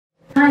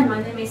Hi,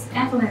 my name is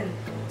Evelyn.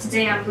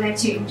 Today I'm glad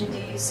to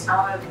introduce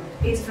our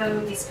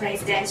beautiful display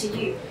stand to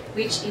you,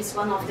 which is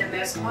one of the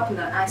most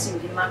popular items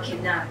in the market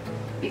now,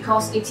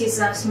 because it is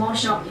a small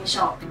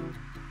shop-in-shop.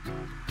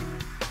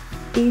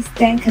 This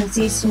stand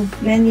consists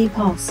of many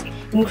parts,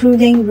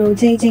 including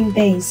rotating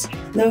base,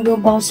 logo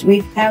box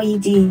with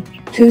LED,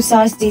 2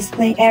 size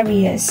display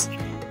areas,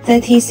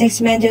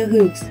 36 metal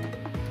hooks.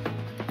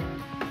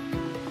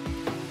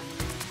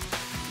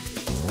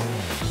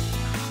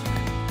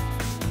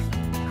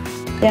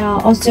 There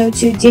are also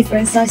 2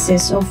 different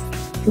sizes of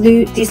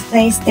blue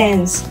display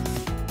stands,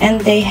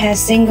 and they have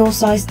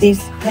single-size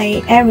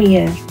display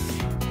area.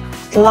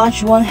 The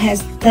large one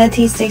has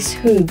 36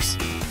 hooks,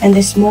 and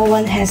the small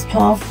one has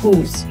 12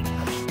 hooks.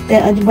 The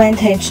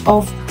advantage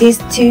of these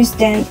 2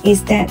 stands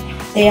is that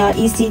they are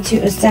easy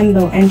to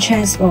assemble and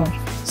transport,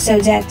 so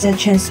that the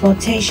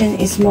transportation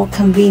is more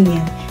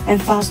convenient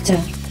and faster.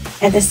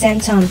 At the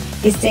same time,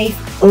 it saves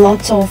a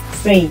lot of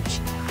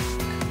freight.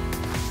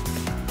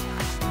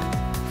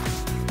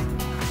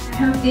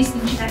 I hope this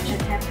introduction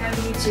has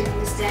helped you to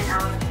understand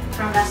our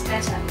products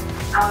better.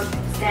 Our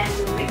stand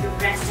will make your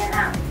brand stand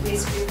out.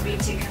 Please feel free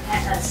to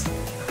contact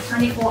us.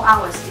 24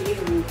 hours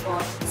delivery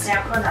for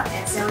sale product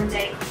and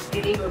 7-day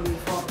delivery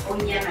for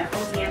OEM and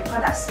ODM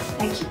products.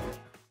 Thank you.